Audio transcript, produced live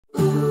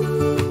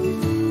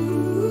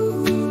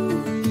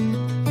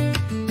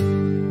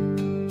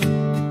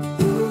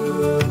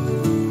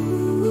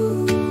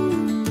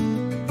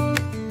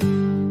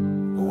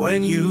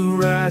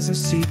rise and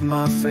seek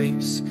my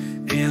face.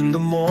 In the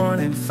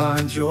morning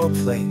find your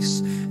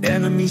place.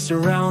 Enemies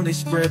surround, they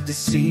spread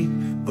deceit,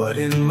 but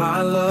in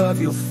my love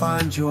you'll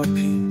find your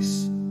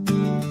peace.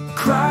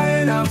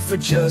 Crying out for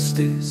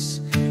justice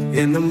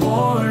in the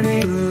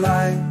morning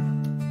light.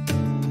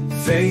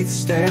 Faith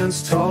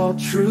stands tall,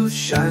 truth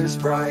shines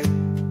bright.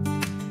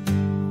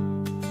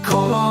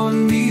 Call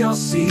on me, I'll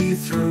see you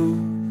through.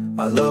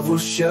 My love will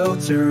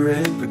shelter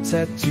and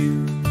protect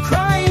you.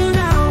 Crying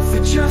out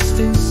for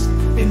justice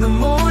in the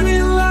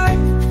morning light.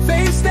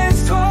 Faith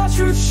stands tall,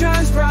 truth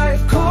shines bright.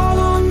 Call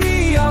on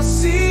me, I'll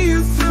see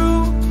you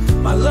through.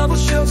 My love will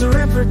shelter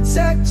and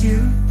protect you.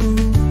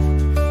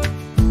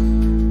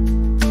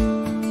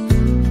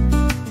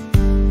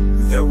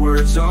 Their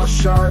words are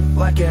sharp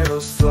like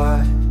arrows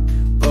fly,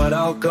 but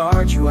I'll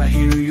guard you, I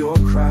hear your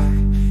cry.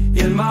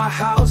 In my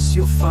house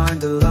you'll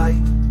find a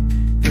light.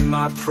 In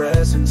my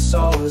presence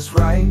all is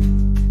right.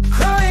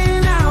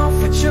 Crying out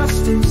for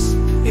justice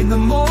in the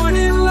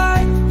morning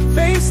light.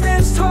 Faith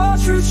stands tall,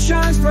 truth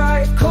shines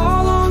bright.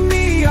 Call on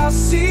me, I'll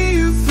see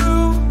you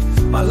through.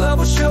 My love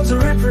will shelter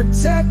and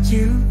protect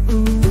you.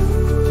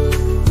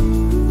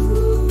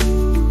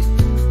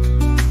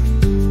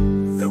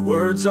 Their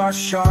words are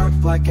sharp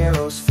like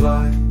arrows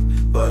fly,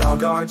 but I'll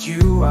guard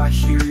you, I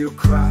hear your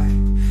cry.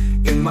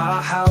 In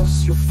my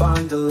house you'll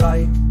find a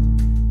light.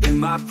 In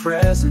my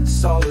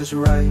presence all is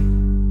right.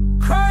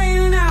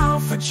 Crying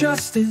out for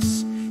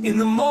justice in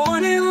the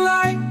morning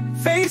light.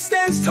 Faith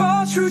stands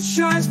tall, truth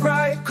shines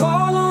bright.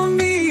 Call on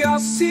me, I'll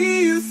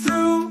see you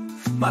through.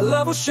 My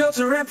love will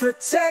shelter and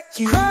protect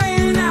you.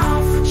 Crying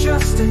out for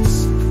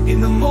justice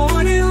in the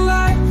morning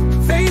light.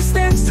 Faith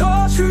stands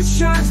tall, truth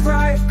shines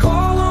bright.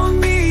 Call on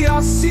me,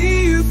 I'll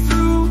see you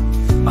through.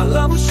 My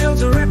love will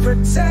shelter and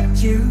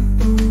protect you.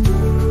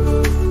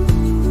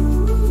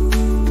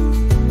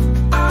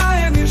 I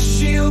am your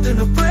shield in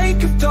the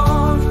break of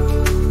dawn.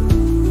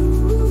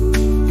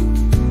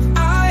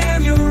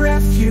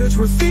 Refuge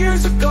where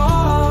fears are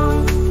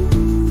gone.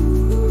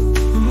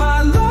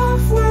 My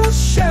love will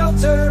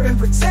shelter and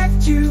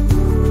protect you.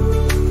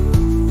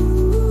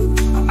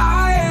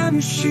 I am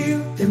your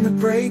shield in the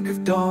break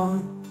of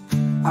dawn.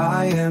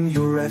 I am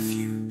your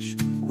refuge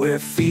where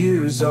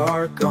fears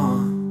are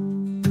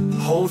gone.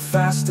 Hold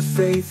fast to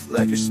faith,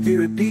 let your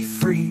spirit be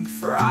free,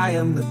 for I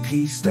am the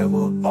peace that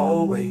will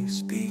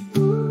always be.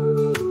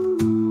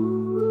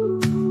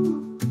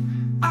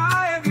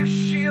 I am your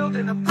shield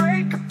in the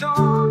break of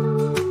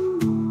dawn.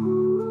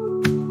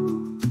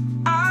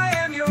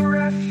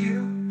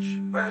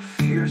 Where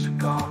fears are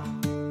gone.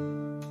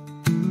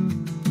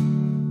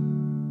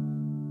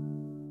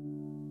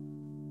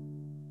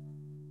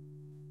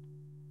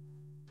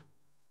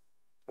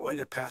 When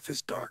the path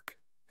is dark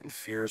and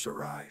fears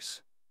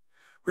arise,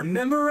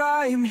 remember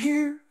I am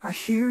here, I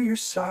hear your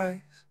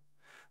sighs.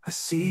 I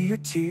see your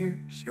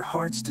tears, your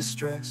heart's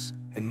distress.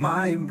 In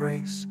my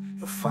embrace,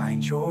 you'll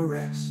find your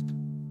rest.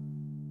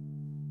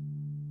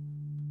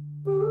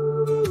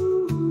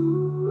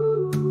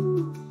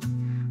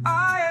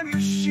 I am your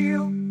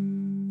shield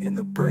in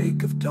the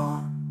break of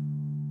dawn.